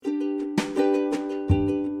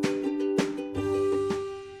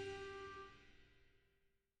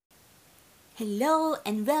Hello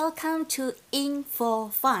and welcome to Ing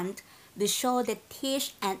for Fun, the show that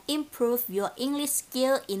teach and improve your English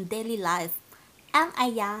skill in daily life. I'm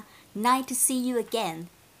Aya, nice to see you again.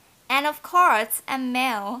 And of course, I'm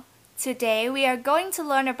Mel. Today we are going to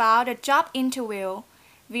learn about a job interview.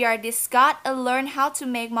 We are discuss and learn how to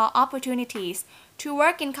make more opportunities to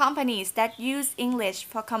work in companies that use English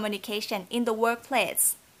for communication in the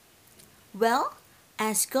workplace. Well,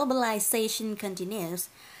 as globalization continues,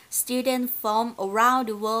 students from around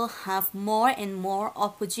the world have more and more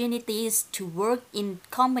opportunities to work in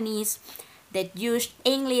companies that use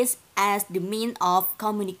English as the means of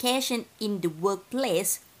communication in the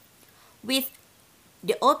workplace. With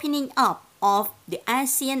the opening up of the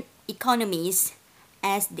ASEAN economies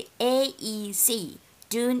as the AEC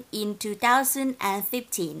done in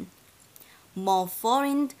 2015, more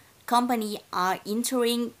foreign companies are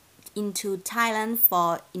entering into Thailand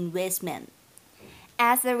for investment.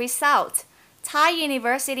 As a result, Thai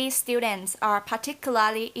university students are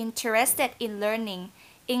particularly interested in learning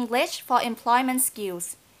English for employment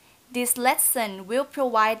skills. This lesson will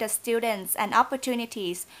provide the students an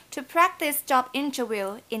opportunities to practice job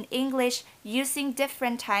interview in English using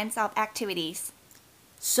different types of activities.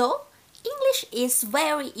 So, English is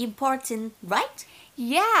very important, right?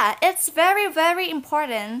 Yeah, it's very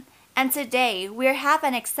important. And today we'll have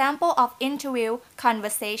an example of interview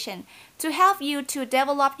conversation to help you to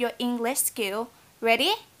develop your English skill.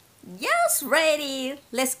 Ready? Yes, ready.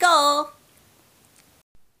 Let's go.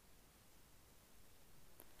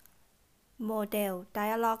 Model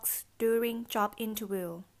dialogues during job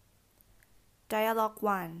interview. Dialogue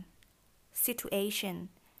 1. Situation.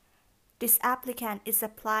 This applicant is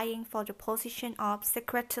applying for the position of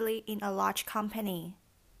secretary in a large company.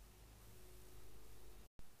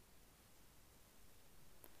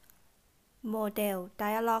 Model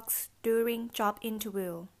dialogues during job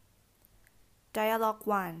interview. Dialogue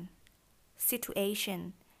 1.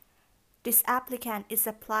 Situation. This applicant is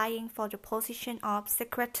applying for the position of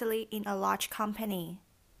secretary in a large company.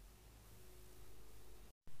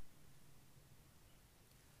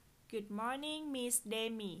 Good morning, Miss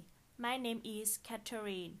Demi. My name is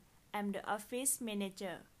Catherine. I'm the office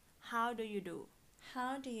manager. How do you do?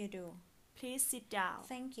 How do you do? Please sit down.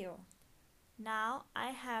 Thank you. Now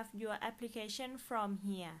I have your application from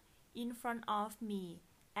here in front of me,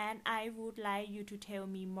 and I would like you to tell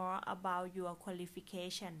me more about your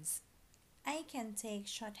qualifications. I can take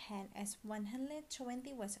shorthand as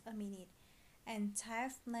 120 words a minute and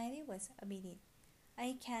type 90 words a minute.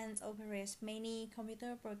 I can operate many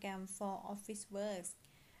computer programs for office works.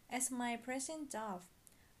 As my present job,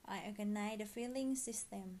 I organize the filing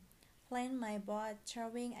system, plan my board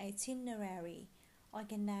traveling itinerary,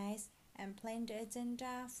 organize and plan the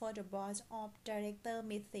agenda for the board of director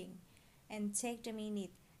meeting, and take the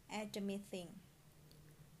minute at the meeting.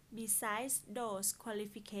 Besides those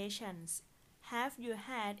qualifications, have you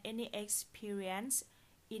had any experience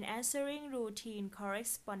in answering routine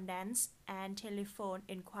correspondence and telephone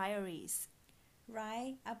inquiries?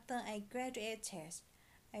 Right after I graduated,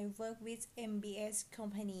 I worked with MBS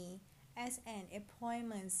company as an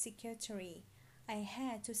appointment secretary. I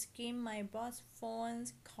had to screen my boss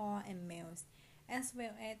phones, calls, and mails, as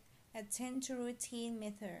well as attend to routine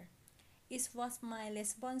matters. It was my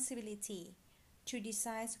responsibility to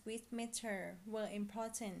decide which matters were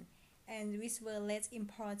important and which were less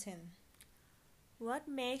important. What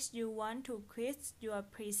makes you want to quit your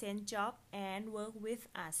present job and work with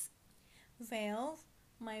us? Well,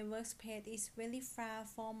 my workspace is really far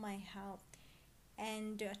from my house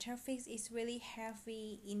and the traffic is really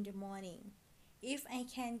heavy in the morning. If I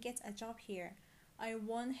can get a job here, I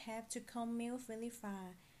won't have to commute really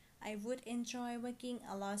far. I would enjoy working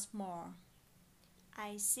a lot more.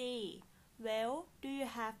 I see. Well, do you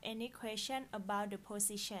have any question about the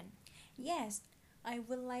position? Yes, I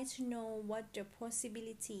would like to know what the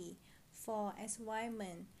possibility for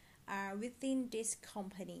advancement are within this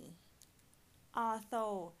company.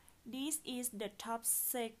 Although this is the top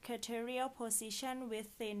secretarial position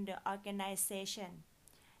within the organization,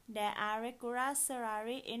 there are regular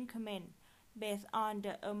salary increments based on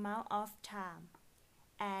the amount of time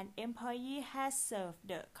an employee has served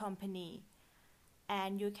the company,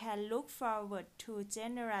 and you can look forward to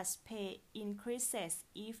generous pay increases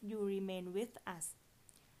if you remain with us.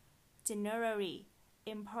 Generally,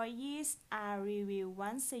 employees are reviewed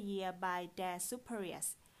once a year by their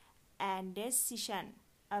superiors, and decisions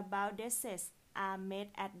about this are made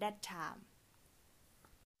at that time.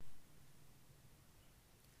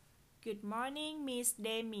 Good morning, Miss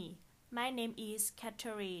Demi. My name is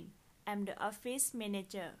Catherine. I'm the office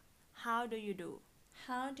manager. How do you do?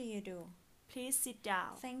 How do you do? Please sit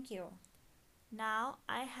down. Thank you. Now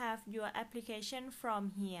I have your application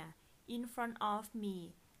from here in front of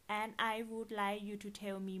me, and I would like you to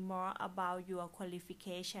tell me more about your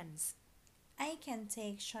qualifications. I can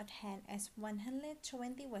take shorthand as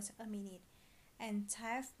 120 words a minute and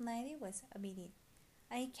type 90 words a minute.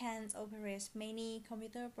 I can operate many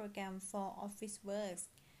computer programs for office work.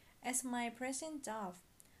 As my present job,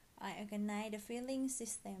 I organize the filing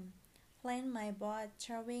system, plan my board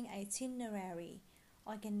traveling itinerary,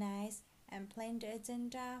 organize and plan the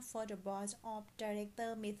agenda for the board of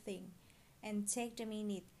director meeting, and take the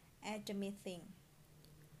minute at the meeting.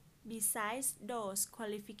 Besides those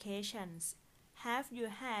qualifications, have you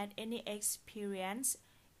had any experience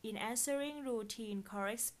in answering routine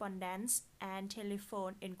correspondence and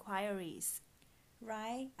telephone inquiries?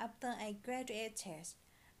 Right after I graduated,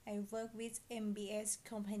 I worked with MBS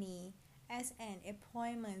company as an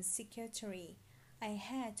employment secretary. I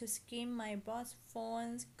had to screen my boss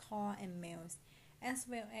phones, calls, and mails, as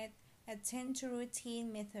well as attend to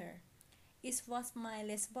routine matters. It was my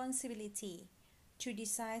responsibility to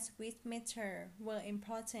decide which matters were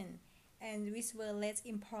important and which were less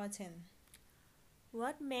important.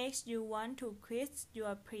 What makes you want to quit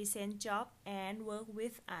your present job and work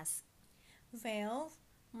with us? Well,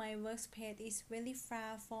 my workspace is really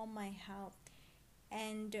far from my house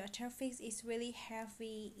and the traffic is really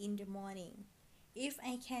heavy in the morning. If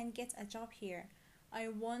I can get a job here, I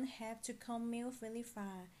won't have to commute really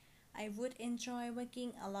far. I would enjoy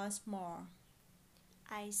working a lot more.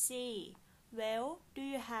 I see. Well, do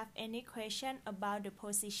you have any question about the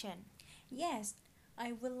position? Yes,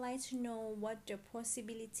 I would like to know what the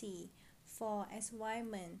possibility for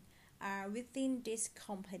advancement are within this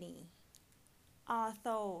company.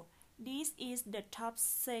 Although this is the top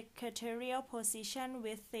secretarial position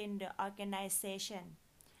within the organization,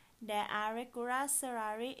 there are regular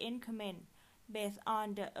salary increments based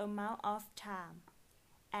on the amount of time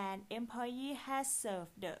an employee has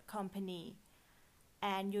served the company,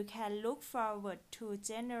 and you can look forward to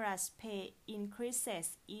generous pay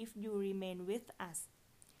increases if you remain with us.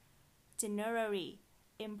 Generally,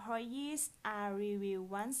 employees are reviewed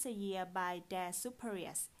once a year by their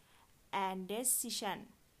superiors, and decisions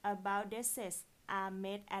about this are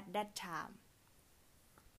made at that time.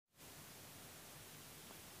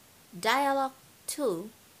 Dialogue 2.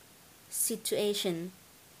 Situation.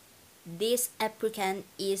 This applicant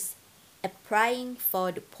is applying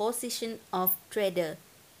for the position of trader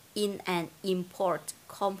in an import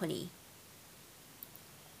company.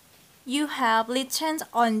 You have written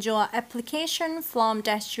on your application form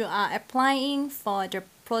that you are applying for the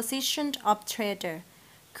position of trader.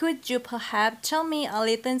 Could you perhaps tell me a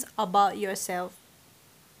little about yourself?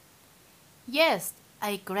 Yes,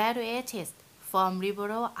 I graduated from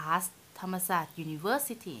Liberal Arts Thammasat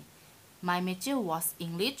University. My major was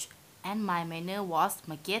English and my minor was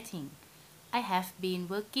marketing. I have been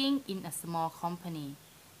working in a small company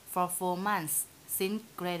for 4 months since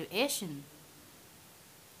graduation.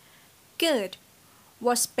 Good.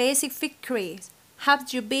 What specifically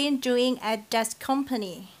have you been doing at that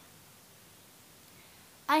company?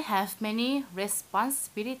 I have many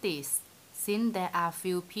responsibilities since there are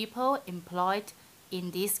few people employed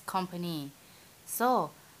in this company.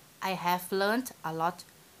 So, I have learned a lot.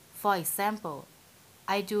 For example,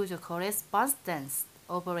 I do the correspondence,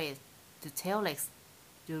 operate the telex,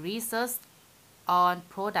 do research on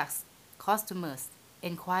products customers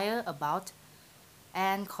inquire about,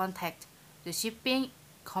 and contact the shipping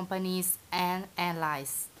companies and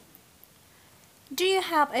airlines. Do you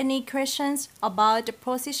have any questions about the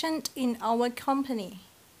position in our company?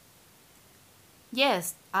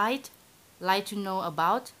 Yes, I'd like to know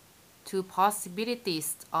about two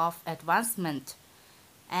possibilities of advancement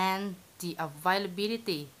and the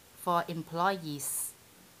availability for employees.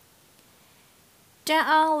 There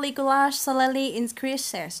are regular salary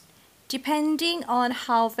increases depending on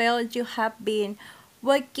how well you have been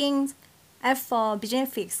working. As for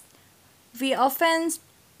benefits, we offer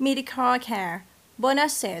medical care,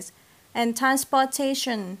 bonuses, and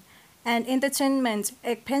transportation and entertainment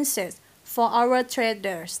expenses for our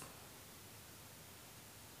traders.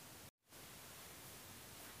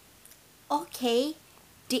 Okay,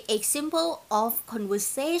 the example of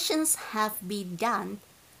conversations have been done.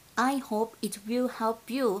 I hope it will help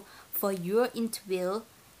you for your interview.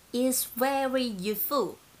 It's very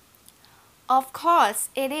useful. Of course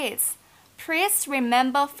it is. Please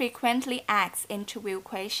remember frequently asked interview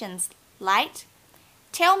questions like,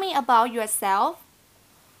 tell me about yourself.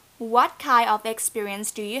 What kind of experience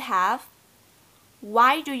do you have?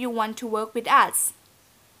 Why do you want to work with us?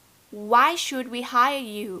 Why should we hire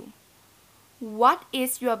you? What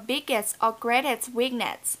is your biggest or greatest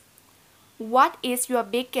weakness? What is your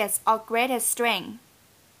biggest or greatest strength?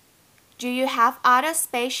 Do you have other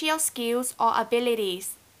special skills or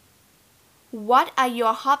abilities? What are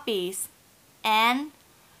your hobbies? And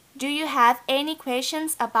do you have any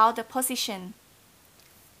questions about the position?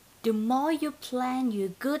 The more you plan your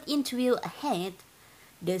good interview ahead,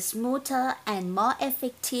 the smoother and more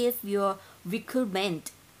effective your recruitment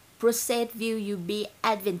process will you be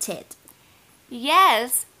advantage.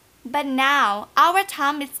 Yes, but now our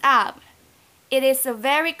time is up. It is a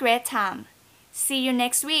very great time. See you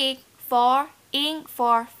next week for Ink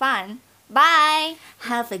for Fun. Bye!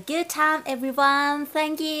 Have a good time, everyone.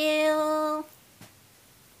 Thank you.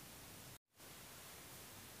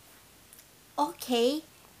 Okay,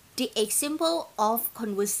 the example of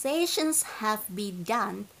conversations have been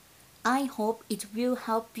done. I hope it will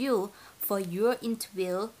help you for your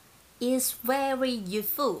interview. It's very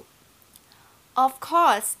useful. Of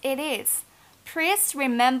course it is. Please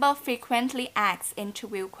remember frequently asked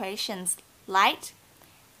interview questions like,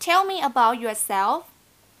 tell me about yourself.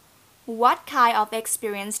 What kind of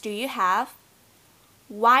experience do you have?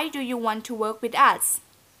 Why do you want to work with us?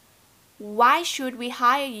 Why should we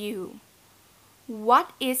hire you?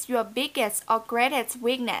 What is your biggest or greatest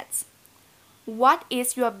weakness? What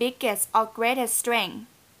is your biggest or greatest strength?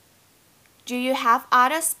 Do you have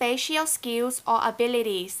other special skills or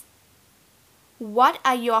abilities? What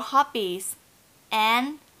are your hobbies?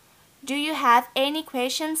 And do you have any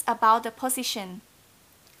questions about the position?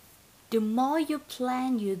 The more you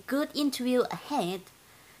plan your good interview ahead,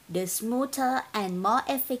 the smoother and more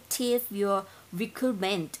effective your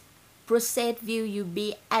recruitment process will you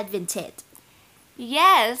be advantage.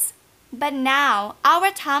 Yes, but now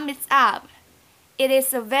our time is up. It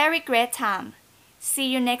is a very great time.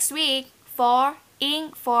 See you next week for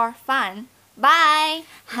Ink for Fun. Bye!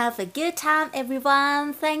 Have a good time,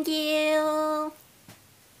 everyone. Thank you.